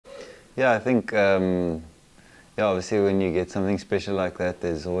Yeah, I think, yeah, obviously when you get something special like that,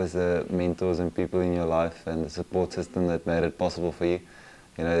 there's always the mentors and people in your life and the support system that made it possible for you.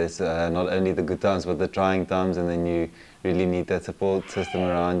 You know, there's not only the good times, but the trying times, and then you really need that support system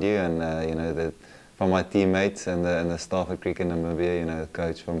around you. And, you know, from my teammates and the staff at Cricket Namibia, you know, the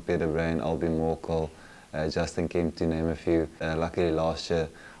coach from Peter Brain, Albin Morkel, Justin Kemp, to name a few. Luckily last year,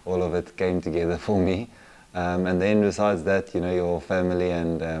 all of it came together for me. And then besides that, you know, your family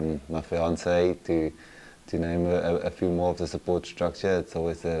and my fiance, to name a few more of the support structure. It's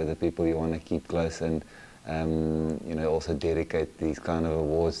always the people you want to keep close and you know, also dedicate these kind of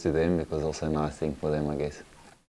awards to them, because it's also a nice thing for them, I guess.